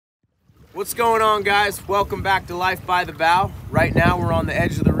What's going on, guys? Welcome back to Life by the Bow. Right now we're on the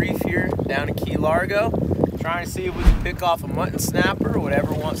edge of the reef here down in Key Largo, trying to see if we can pick off a mutton snapper or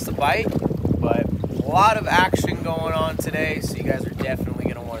whatever wants to bite. But a lot of action going on today, so you guys are definitely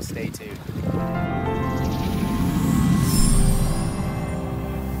going to want to stay tuned.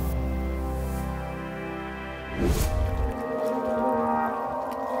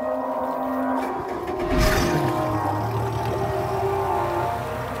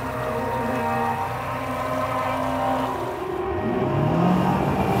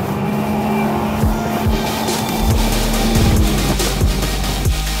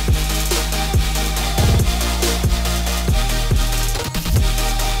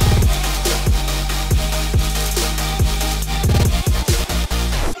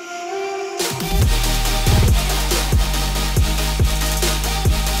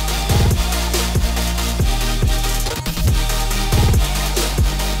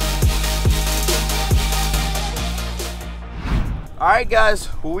 Alright guys,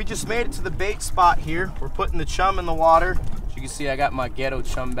 well, we just made it to the bait spot here. We're putting the chum in the water. As you can see, I got my ghetto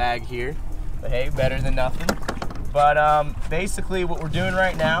chum bag here. But hey, better than nothing. But basically what we're doing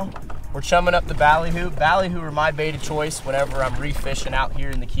right now, we're chumming up the ballyhoo. Ballyhoo are my bait of choice whenever I'm reef fishing out here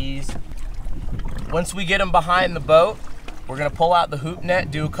in the Keys. Once we get them behind the boat, we're gonna pull out the hoop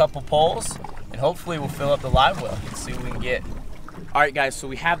net, do a couple pulls, and hopefully we'll fill up the live well and see what we can get. Alright guys, so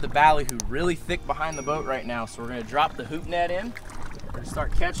we have the ballyhoo really thick behind the boat right now, so we're gonna drop the hoop net in. We're gonna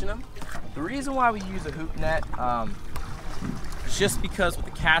start catching them. The reason why we use a hoop net is just because with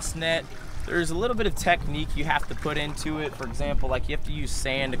the cast net, there's a little bit of technique you have to put into it. For example, like you have to use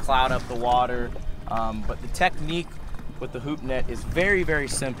sand to cloud up the water, but the technique with the hoop net is very, very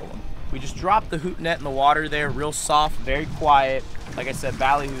simple. We just drop the hoop net in the water there, real soft, very quiet. Like I said,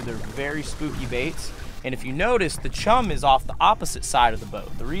 ballyhoo, they're very spooky baits. And if you notice, the chum is off the opposite side of the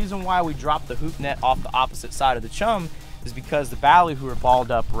boat. The reason why we drop the hoop net off the opposite side of the chum is because the ballyhoo are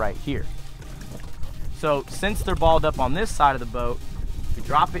balled up right here. So since they're balled up on this side of the boat, we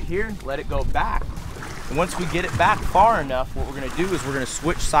drop it here, let it go back. And once we get it back far enough, what we're gonna do is we're gonna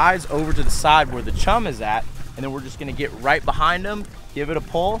switch sides over to the side where the chum is at, and then we're just gonna get right behind them, give it a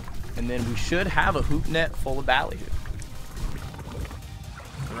pull, and then we should have a hoop net full of ballyhoo.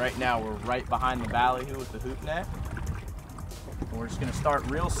 So right now we're right behind the ballyhoo with the hoop net. And we're just gonna start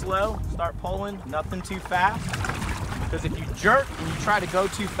real slow, start pulling, nothing too fast. Because if you jerk and you try to go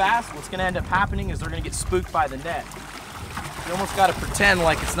too fast, what's gonna end up happening is they're gonna get spooked by the net. You almost gotta pretend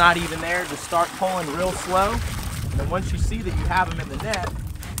like it's not even there, just start pulling real slow. And then once you see that you have them in the net,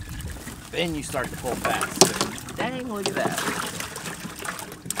 then you start to pull fast. So, dang, look at that.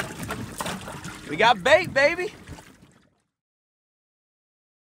 We got bait, baby.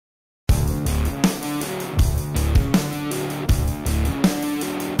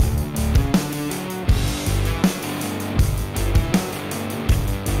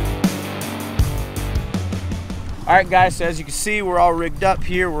 Alright guys, so as you can see, we're all rigged up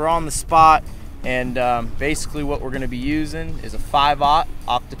here, we're on the spot, and basically what we're going to be using is a 5/0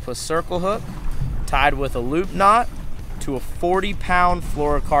 octopus circle hook tied with a loop knot to a 40-pound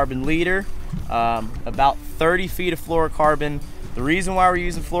fluorocarbon leader, about 30 feet of fluorocarbon. The reason why we're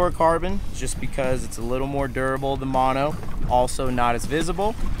using fluorocarbon is just because it's a little more durable than mono, also not as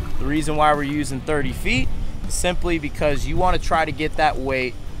visible. The reason why we're using 30 feet is simply because you want to try to get that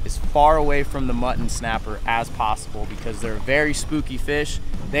weight as far away from the mutton snapper as possible, because they're a very spooky fish.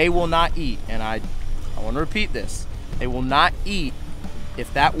 They will not eat, and I want to repeat this, they will not eat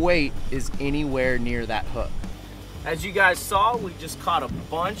if that weight is anywhere near that hook. As you guys saw, we just caught a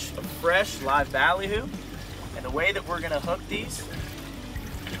bunch of fresh live ballyhoo, and the way that we're going to hook these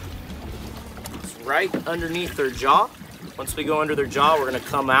is right underneath their jaw. Once we go under their jaw, we're going to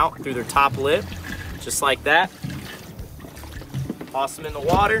come out through their top lip, just like that. Toss them in the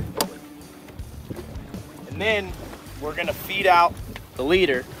water, and then we're gonna feed out the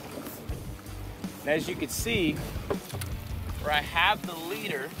leader. And as you can see, where I have the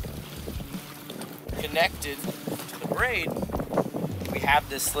leader connected to the braid, we have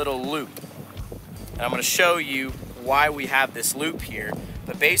this little loop. And I'm gonna show you why we have this loop here.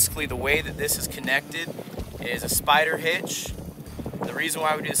 But basically the way that this is connected is a spider hitch. The reason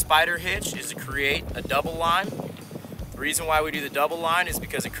why we do the spider hitch is to create a double line. The reason why we do the double line is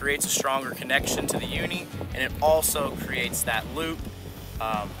because it creates a stronger connection to the uni, and it also creates that loop.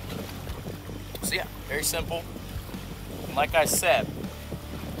 So yeah, very simple. And like I said,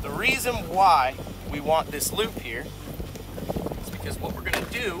 the reason why we want this loop here is because what we're gonna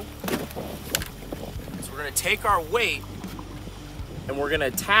do is we're gonna take our weight and we're gonna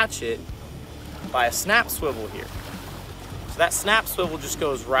attach it by a snap swivel here. So that snap swivel just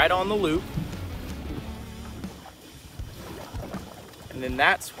goes right on the loop. And then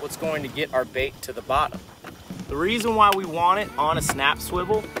that's what's going to get our bait to the bottom. The reason why we want it on a snap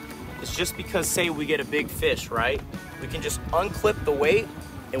swivel is just because, say we get a big fish, right? We can just unclip the weight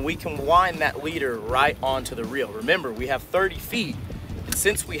and we can wind that leader right onto the reel. Remember, we have 30 feet. And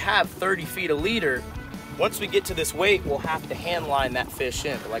since we have 30 feet of leader, once we get to this weight, we'll have to hand line that fish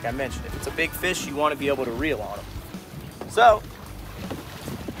in. But like I mentioned, if it's a big fish, you want to be able to reel on them. So,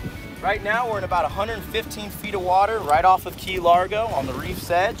 right now we're in about 115 feet of water right off of Key Largo on the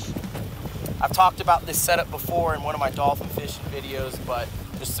reef's edge. I've talked about this setup before in one of my dolphin fishing videos, but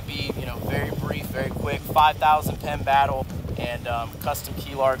just to be, very brief, very quick, 5,000 pen battle and custom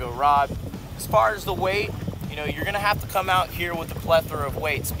Key Largo rod. As far as the weight, you're gonna have to come out here with a plethora of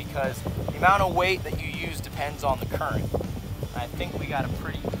weights because the amount of weight that you use depends on the current. I think we got a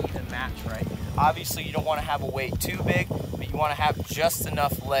pretty even match right here. Obviously, you don't want to have a weight too big, but you want to have just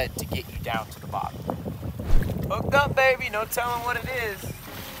enough lead to get you down to the bottom. Hooked up, baby, no telling what it is.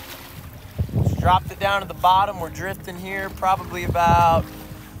 Just dropped it down to the bottom. We're drifting here probably about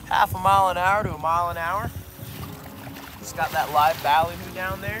half a mile an hour to a mile an hour. Just got that live ballyhoo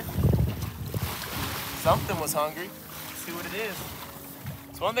down there. Something was hungry. Let's see what it is.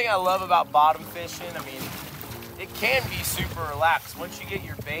 It's one thing I love about bottom fishing. I mean, it can be super relaxed. Once you get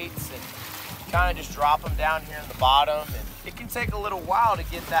your baits and kind of just drop them down here in the bottom, and it can take a little while to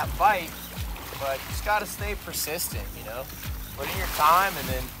get that bite, but you just got to stay persistent, Put in your time, and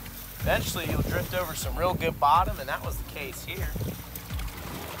then eventually you'll drift over some real good bottom, and that was the case here.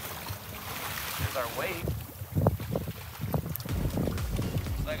 Here's our weight.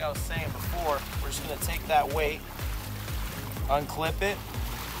 Like I was saying before, we're just going to take that weight, unclip it,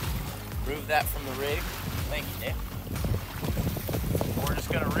 remove that from the rig. Thank you, Nick. We're just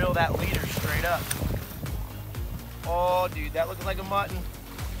going to reel that leader straight up. Oh, dude, that looks like a mutton.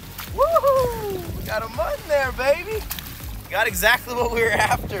 Woohoo! We got a mutton there, baby. Got exactly what we were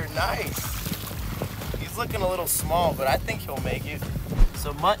after. Nice. He's looking a little small, but I think he'll make it.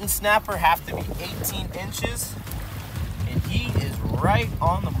 So mutton snapper have to be 18 inches, and he is right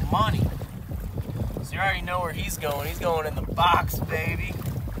on the money. So you already know where he's going. He's going in the box, baby.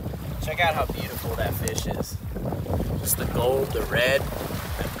 Check out how beautiful that fish is. Just the gold, the red,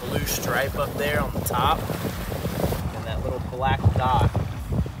 that blue stripe up there on the top, and that little black dot.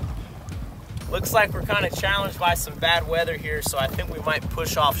 Looks like we're kind of challenged by some bad weather here, so I think we might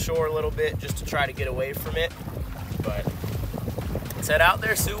push offshore a little bit just to try to get away from it. But let's head out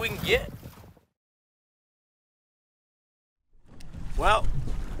there, see what we can get. Well,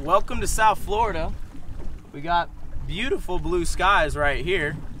 welcome to South Florida. We got beautiful blue skies right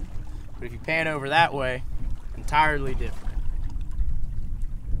here, but if you pan over that way, entirely different.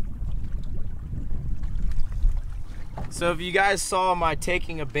 So if you guys saw my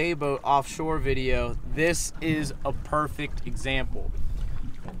taking a bay boat offshore video, this is a perfect example.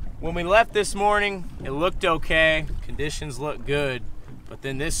 When we left this morning, it looked okay, conditions looked good, but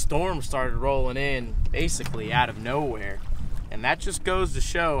then this storm started rolling in basically out of nowhere. And that just goes to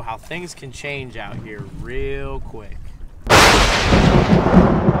show how things can change out here real quick.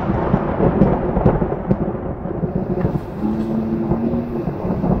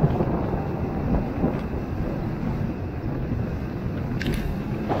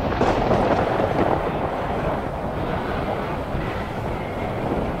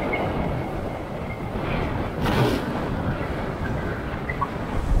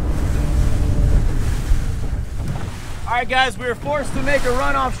 Alright guys, we were forced to make a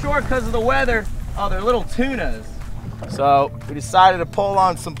run offshore because of the weather. Oh, they're little tunas. So we decided to pull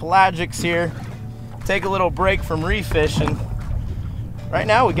on some pelagics here, take a little break from reef fishing. Right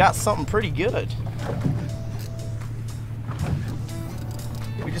now we got something pretty good.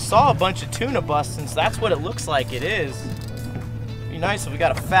 We just saw a bunch of tuna busting, so that's what it looks like it is. Be nice if we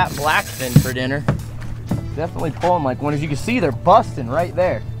got a fat blackfin for dinner. Definitely pulling like one. As you can see, they're busting right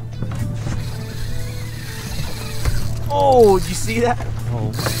there. Oh, did you see that?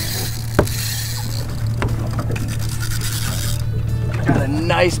 Oh. Got a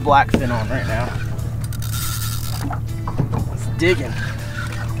nice blackfin on right now. It's digging.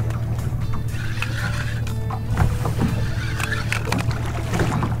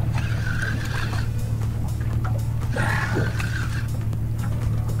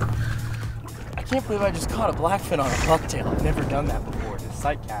 I can't believe I just caught a blackfin on a bucktail. I've never done that before. Just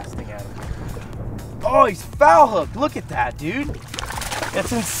sight casting at him. Oh, he's foul hooked. Look at that, dude.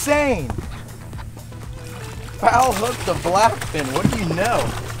 That's insane. Foul hooked the blackfin. What do you know?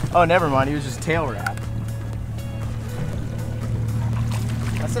 Oh, never mind. He was just tail wrapped.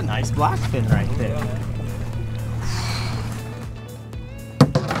 That's a nice blackfin right there.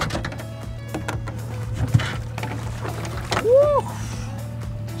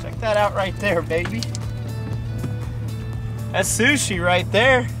 that out right there, baby. That's sushi right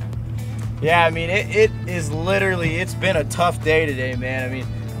there. Yeah, I mean, it is literally, it's been a tough day today, man. I mean,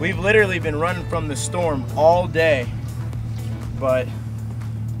 we've literally been running from the storm all day. But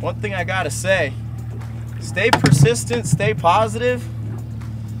one thing I gotta say, stay persistent, stay positive.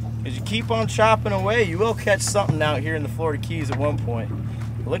 As you keep on chopping away, you will catch something out here in the Florida Keys at one point.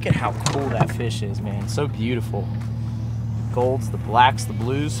 Look at how cool that fish is, man. So beautiful. Golds, the blacks, the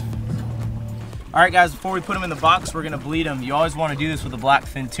blues. All right, guys, before we put them in the box, we're gonna bleed them. You always wanna do this with a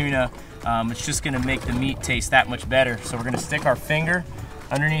blackfin tuna. It's just gonna make the meat taste that much better. So we're gonna stick our finger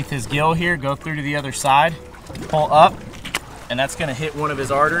underneath his gill here, go through to the other side, pull up, and that's gonna hit one of his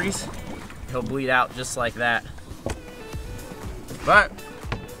arteries. He'll bleed out just like that. But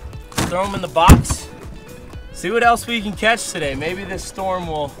throw him in the box. See what else we can catch today. Maybe this storm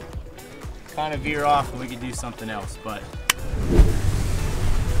will kind of veer off and we can do something else, but.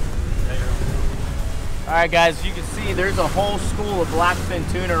 All right, guys, as you can see, there's a whole school of blackfin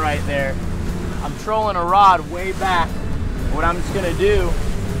tuna right there. I'm trolling a rod way back. What I'm just gonna do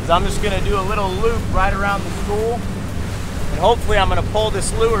is I'm just gonna do a little loop right around the school, and hopefully I'm gonna pull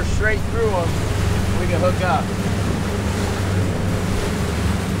this lure straight through them and we can hook up.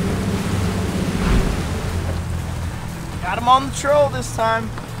 Got him on the troll this time.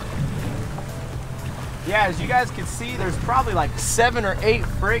 Yeah, as you guys can see, there's probably like 7 or 8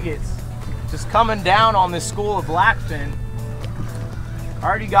 frigates just coming down on this school of blackfin. I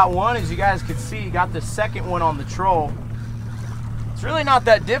already got one, as you guys can see, got the second one on the troll. It's really not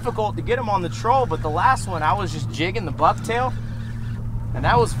that difficult to get them on the troll, but the last one I was just jigging the bucktail, and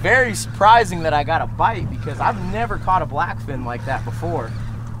that was very surprising that I got a bite because I've never caught a blackfin like that before.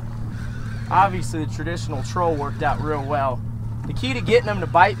 Obviously the traditional troll worked out real well. The key to getting them to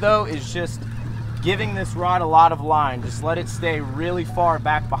bite though is just giving this rod a lot of line. Just let it stay really far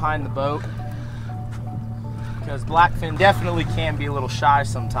back behind the boat, because blackfin definitely can be a little shy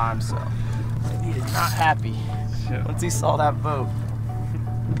sometimes. So he is not happy once he saw that boat.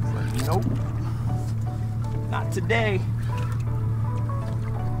 He's like, nope, not today.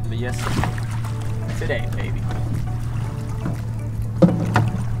 But yes, today, baby.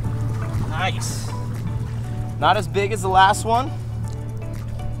 Nice. Not as big as the last one.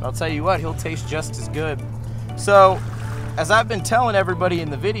 I'll tell you what, he'll taste just as good. So, as I've been telling everybody in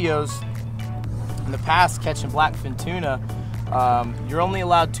the videos, in the past catching blackfin tuna, you're only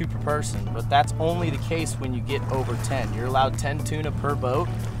allowed 2 per person, but that's only the case when you get over 10. You're allowed 10 tuna per boat.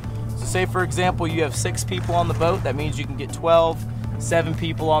 So say for example, you have 6 people on the boat, that means you can get 12, 7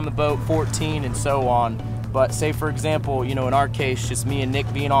 people on the boat, 14, and so on. But say for example, you know, in our case, just me and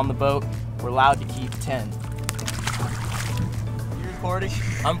Nick being on the boat, we're allowed to keep 10. You recording?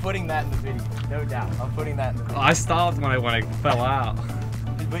 I'm putting that in the video, no doubt. I'm putting that in the video. I stopped when I fell out.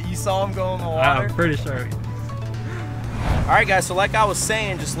 But you saw him go in the water? I'm pretty sure. Alright guys, so like I was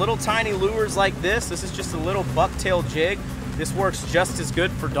saying, just little tiny lures like this. This is just a little bucktail jig. This works just as good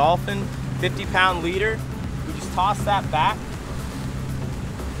for dolphin. 50-pound leader. We just toss that back.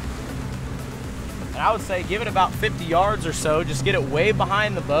 And I would say give it about 50 yards or so. Just get it way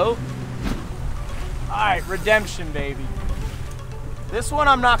behind the boat. Alright, redemption, baby. This one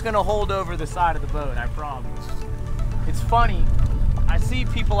I'm not going to hold over the side of the boat, I promise. It's funny, I see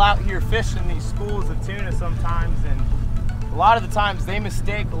people out here fishing these schools of tuna sometimes, and a lot of the times they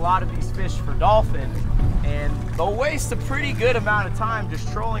mistake a lot of these fish for dolphin, and they'll waste a pretty good amount of time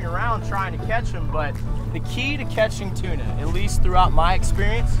just trolling around trying to catch them. But the key to catching tuna, at least throughout my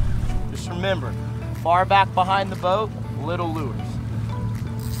experience, just remember, far back behind the boat, little lures.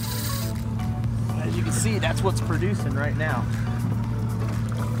 As you can see, that's what's producing right now.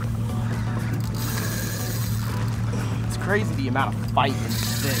 It's crazy the amount of fight in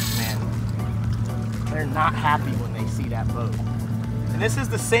these fish, man. They're not happy when they see that boat. And this is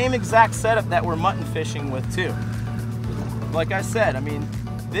the same exact setup that we're mutton fishing with too. Like I said, I mean,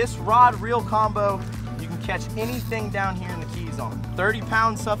 this rod reel combo, you can catch anything down here in the Keys on.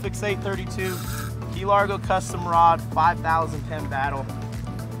 30-pound Suffix 832, Key Largo custom rod, 5,000 Penn battle.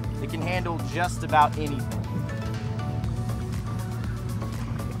 It can handle just about anything.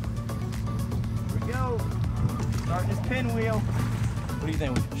 Here we go. Starting his pinwheel. What do you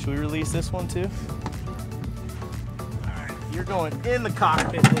think? Should we release this one too? Alright, you're going in the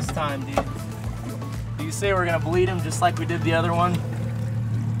cockpit this time, dude. Do you say we're gonna bleed him just like we did the other one?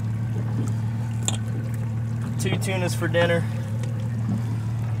 2 tunas for dinner.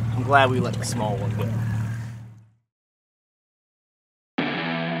 I'm glad we let the small one go.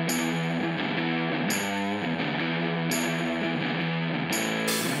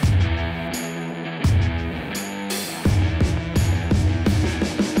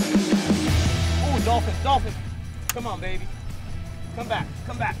 Dolphin, come on, baby. Come back,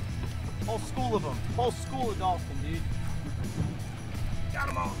 come back. Whole school of them. Whole school of dolphin, dude. Got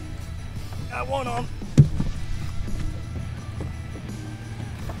them all. Got one on.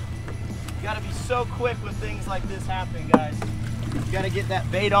 You gotta be so quick when things like this happen, guys. You gotta get that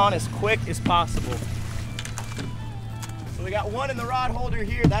bait on as quick as possible. So we got one in the rod holder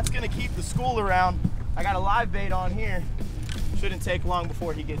here. That's gonna keep the school around. I got a live bait on here. Shouldn't take long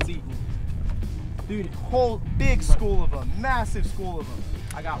before he gets eaten. Dude, whole big school of them, massive school of them.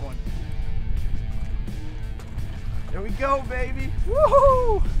 I got one. There we go, baby.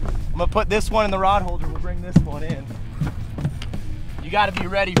 Woohoo! I'm gonna put this one in the rod holder. We'll bring this one in. You gotta be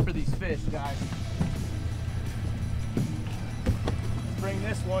ready for these fish, guys. Bring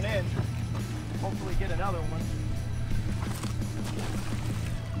this one in. Hopefully get another one.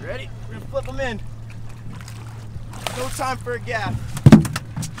 Ready? We're gonna flip them in. No time for a gap.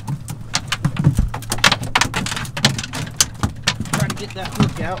 Try to get that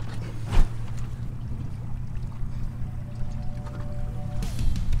hook out.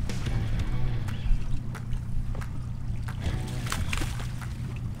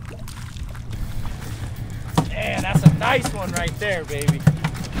 Man, that's a nice one right there, baby.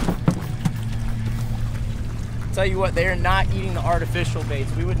 Tell you what, they're not eating the artificial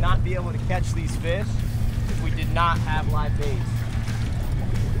baits. We would not be able to catch these fish if we did not have live baits.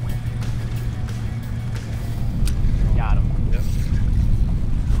 Got him. Yep.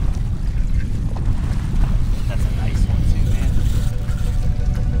 That's a nice one too, man.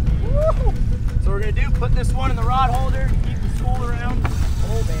 Woo! So what we're gonna do, put this one in the rod holder, keep the school around.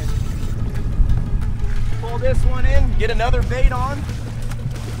 Oh man. Pull this one in, get another bait on.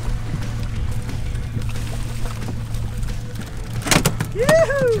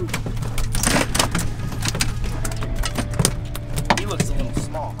 Yoo-hoo! He looks a little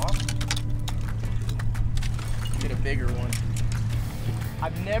small, huh? Get a bigger one.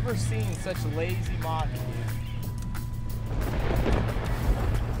 I've never seen such lazy mahi.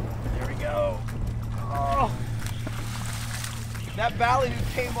 There we go. Oh. That ballyhoo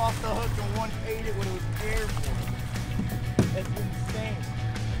came off the hook and one ate it when it was airborne. That's insane.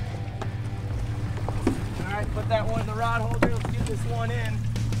 All right, put that one in the rod holder. Let's get this one in.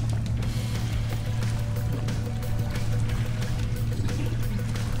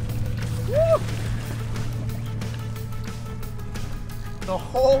 Woo! The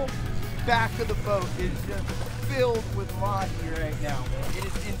whole back of the boat is just filled with mahi right now, man. It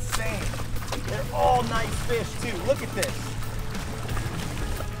is insane. They're all nice fish too. Look at this.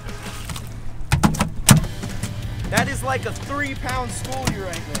 That is like a 3-pound schoolie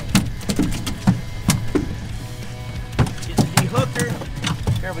right there. Get the de-hooker.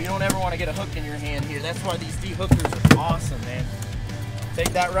 Careful, you don't ever want to get a hook in your hand here. That's why these de-hookers are awesome, man.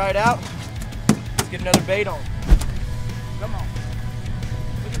 Take that right out. Let's get another bait on. Come on.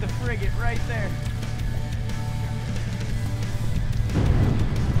 Look at the frigate right there.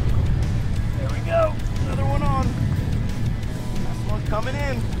 There we go. Another one on. Last one coming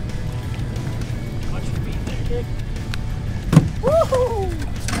in. Watch your feet there, Dick. Woohoo!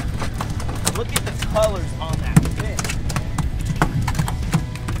 Look at the colors on that fish.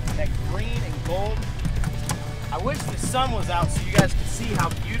 That green and gold. I wish the sun was out so you guys could see how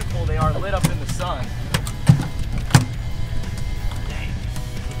beautiful they are lit up in the sun. Dang,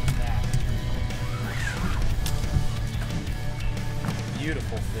 look at that.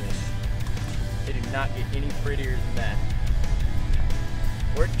 Beautiful fish. They do not get any prettier than that.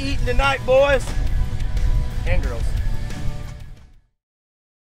 We're eating tonight, boys and girls.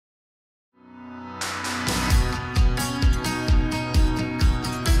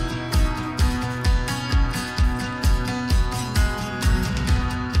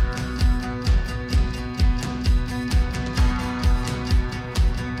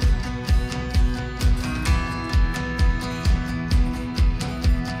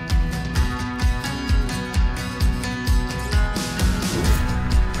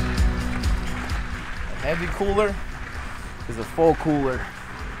 Heavy cooler is a full cooler.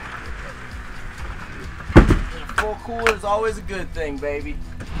 And a full cooler is always a good thing, baby.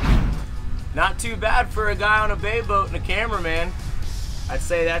 Not too bad for a guy on a bay boat and a cameraman. I'd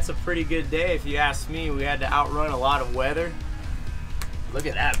say that's a pretty good day if you ask me. We had to outrun a lot of weather. Look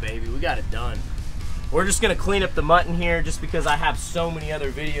at that, baby. We got it done. We're just gonna clean up the mutton here just because I have so many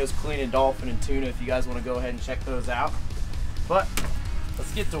other videos cleaning dolphin and tuna if you guys want to go ahead and check those out. But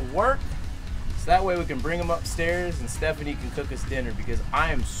let's get to work. So that way we can bring them upstairs and Stephanie can cook us dinner because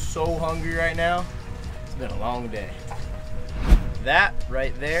I am so hungry right now. It's been a long day. That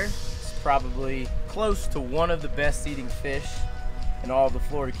right there is probably close to one of the best eating fish in all of the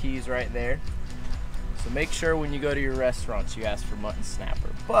Florida Keys right there. So make sure when you go to your restaurants you ask for mutton snapper.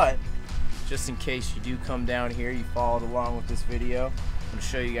 But just in case you do come down here, you followed along with this video, I'm going to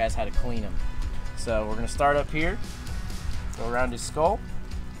show you guys how to clean them. So we're going to start up here, go around his skull,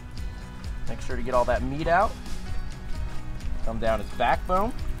 make sure to get all that meat out, come down his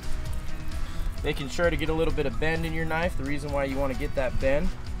backbone, making sure to get a little bit of bend in your knife. The reason why you want to get that bend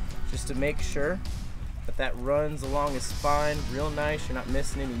is just to make sure that that runs along his spine real nice, you're not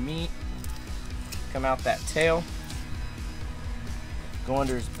missing any meat. Come out that tail, go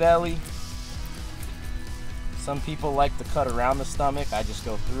under his belly. Some people like to cut around the stomach, I just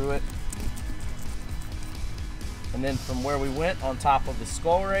go through it. And then from where we went on top of the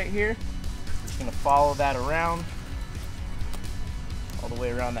skull right here, we're just gonna follow that around, all the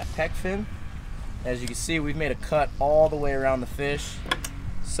way around that pec fin. As you can see, we've made a cut all the way around the fish.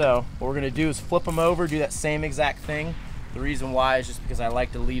 So what we're gonna do is flip them over, do that same exact thing. The reason why is just because I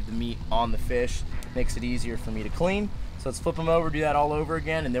like to leave the meat on the fish. Makes it easier for me to clean. So let's flip them over, do that all over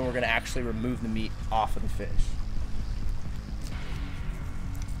again, and then we're gonna actually remove the meat off of the fish.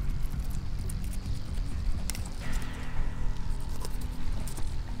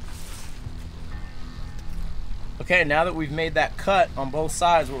 Okay, now that we've made that cut on both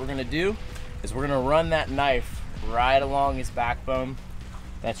sides, what we're gonna do is we're gonna run that knife right along his backbone.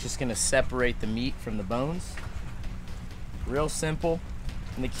 That's just gonna separate the meat from the bones. Real simple.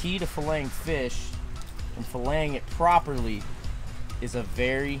 And the key to filleting fish and filleting it properly is a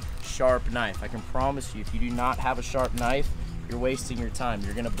very sharp knife. I can promise you, if you do not have a sharp knife, you're wasting your time.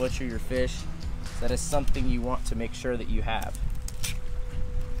 You're gonna butcher your fish. That is something you want to make sure that you have.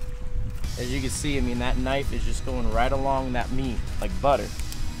 As you can see, I mean, that knife is just going right along that meat like butter.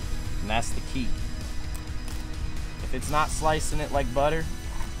 And that's the key. If it's not slicing it like butter,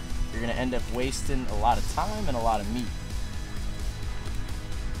 you're gonna end up wasting a lot of time and a lot of meat.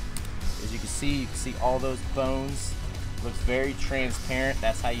 As you can see all those bones. Looks very transparent.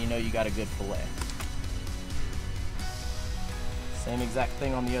 That's how you know you got a good fillet. Same exact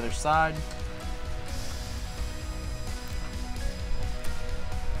thing on the other side.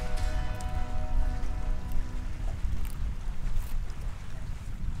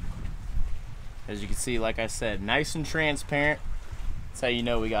 As you can see, like I said, nice and transparent. That's how you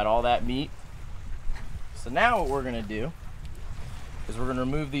know we got all that meat. So now what we're gonna do is we're gonna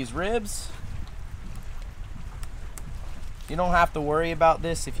remove these ribs. You don't have to worry about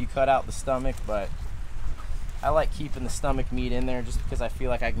this if you cut out the stomach, but I like keeping the stomach meat in there just because I feel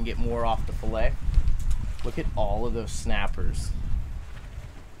like I can get more off the fillet. Look at all of those snappers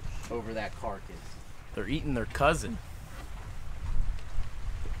over that carcass. They're eating their cousin.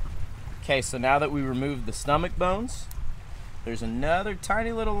 Okay, so now that we removed the stomach bones, there's another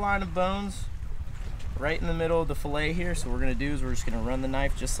tiny little line of bones right in the middle of the fillet here. So what we're gonna do is we're just gonna run the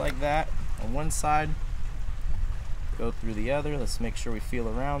knife just like that on one side, go through the other. Let's make sure we feel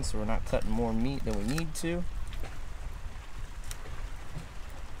around so we're not cutting more meat than we need to.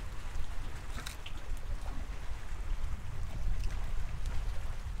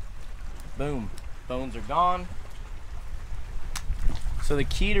 Boom, bones are gone. So the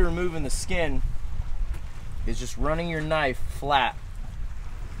key to removing the skin is just running your knife flat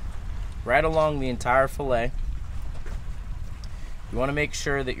right along the entire fillet. You want to make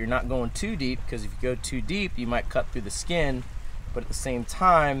sure that you're not going too deep, because if you go too deep you might cut through the skin, but at the same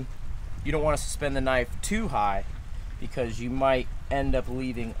time you don't want to suspend the knife too high because you might end up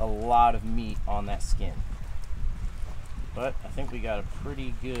leaving a lot of meat on that skin. But I think we got a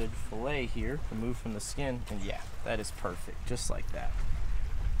pretty good fillet here removed from the skin, and yeah, that is perfect, just like that.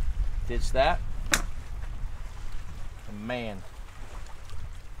 Ditch that. And man,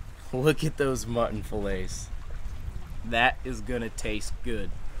 look at those mutton fillets. That is gonna taste good.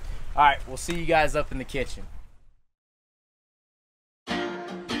 All right, we'll see you guys up in the kitchen.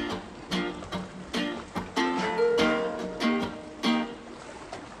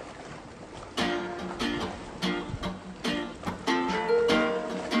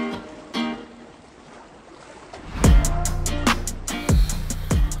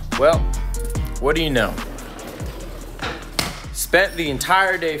 Well, what do you know? Spent the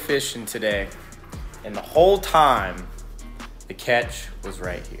entire day fishing today, and the whole time, the catch was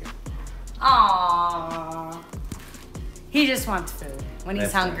right here. Aww. He just wants food. When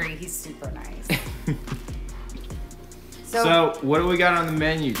he's That's hungry, right. he's super nice. So what do we got on the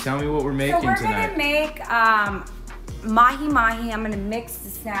menu? Tell me what we're making tonight. So we're gonna make Mahi Mahi. I'm gonna mix the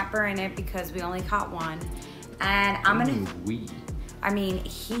snapper in it because we only caught one. And I'm gonna...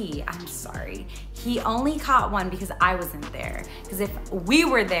 I'm sorry. He only caught one because I wasn't there. Because if we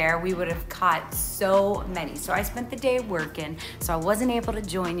were there, we would have caught so many. So I spent the day working, so I wasn't able to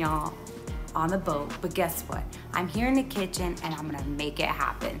join y'all on the boat, but guess what? I'm here in the kitchen and I'm gonna make it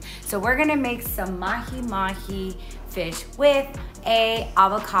happen. So we're gonna make some mahi mahi fish with a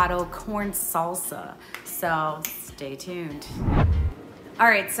avocado corn salsa. So stay tuned. All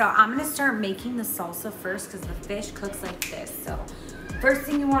right, so I'm gonna start making the salsa first because the fish cooks like this. So first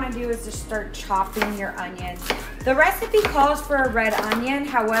thing you wanna do is just start chopping your onions. The recipe calls for a red onion.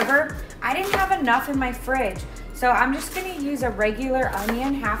 However, I didn't have enough in my fridge. So I'm just gonna use a regular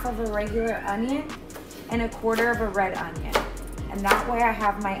onion, half of a regular onion, and a quarter of a red onion. And that way I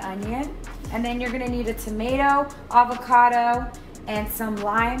have my onion. And then you're gonna need a tomato, avocado, and some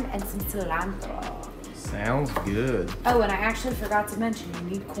lime and some cilantro. Sounds good. Oh, and I actually forgot to mention you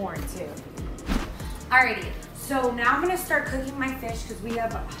need corn too. Alrighty, so now I'm gonna start cooking my fish because we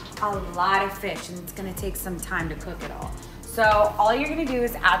have a lot of fish and it's gonna take some time to cook it all. So all you're gonna do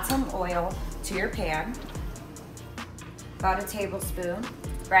is add some oil to your pan. About a tablespoon,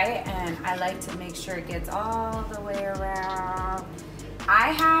 right? And I like to make sure it gets all the way around.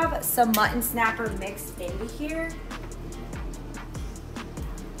 I have some mutton snapper mixed into here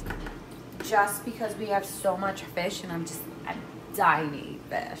just because we have so much fish and I'm dying to eat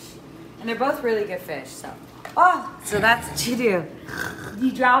fish. And they're both really good fish, so. Oh, so that's what you do.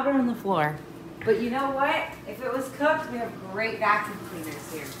 You drop it on the floor. But you know what? If it was cooked, we have great vacuum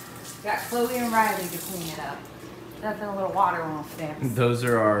cleaners here. We got Chloe and Riley to clean it up. Nothing a little water won't fix. Those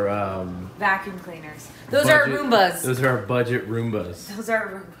are our vacuum cleaners. Those are Roombas. Those are our budget Roombas. Those are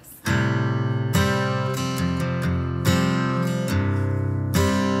Roombas.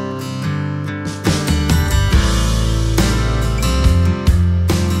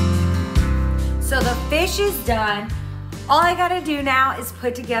 So the fish is done. All I gotta do now is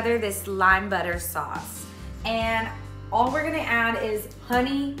put together this lime butter sauce. And all we're gonna add is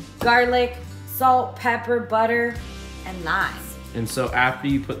honey, garlic, salt, pepper, butter, and lime. And so after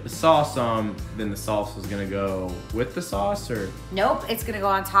you put the sauce on, then the sauce is gonna go with the sauce, or? Nope, it's gonna go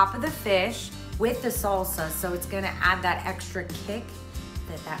on top of the fish with the salsa, so it's gonna add that extra kick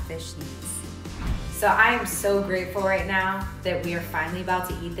that fish needs. So I am so grateful right now that we are finally about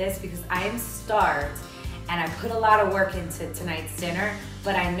to eat this because I am starved and I put a lot of work into tonight's dinner,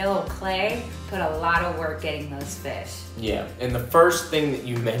 but I know Clay put a lot of work getting those fish. Yeah, and the first thing that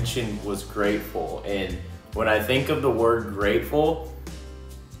you mentioned was grateful. And when I think of the word grateful,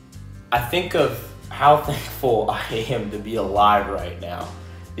 I think of how thankful I am to be alive right now,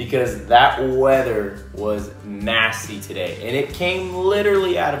 because that weather was nasty today and it came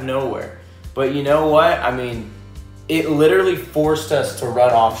literally out of nowhere. But you know what? I mean, it literally forced us to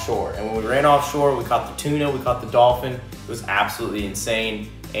run offshore. And when we ran offshore, we caught the tuna, we caught the dolphin. It was absolutely insane.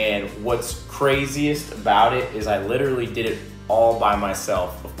 And what's craziest about it is I literally did it all by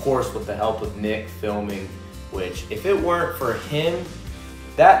myself. Of course, with the help of Nick filming, which if it weren't for him,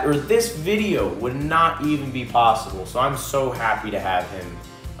 this video would not even be possible. So I'm so happy to have him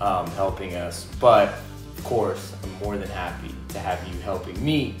helping us. But of course, I'm more than happy to have you helping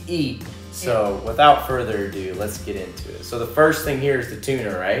me eat. So without further ado, let's get into it. So the first thing here is the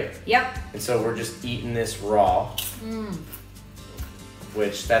tuna, right? Yep. And so we're just eating this raw,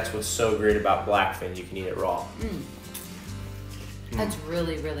 which that's what's so great about blackfin. You can eat it raw. That's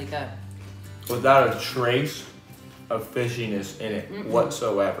really, really good. Without a trace of fishiness in it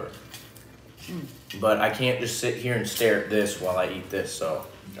whatsoever. But I can't just sit here and stare at this while I eat this, so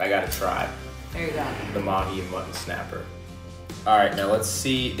I gotta try There you go. the mahi and mutton snapper. All right, now let's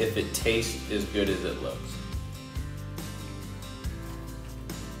see if it tastes as good as it looks.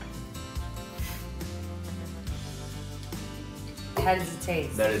 How does it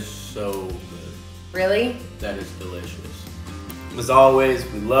taste? That is so good. Really? That is delicious. As always,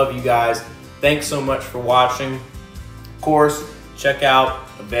 we love you guys. Thanks so much for watching. Of course, check out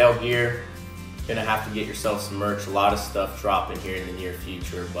Avail Gear. You're gonna have to get yourself some merch. A lot of stuff dropping here in the near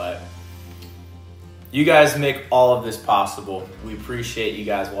future, but you guys make all of this possible. We appreciate you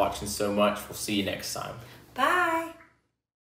guys watching so much. We'll see you next time. Bye.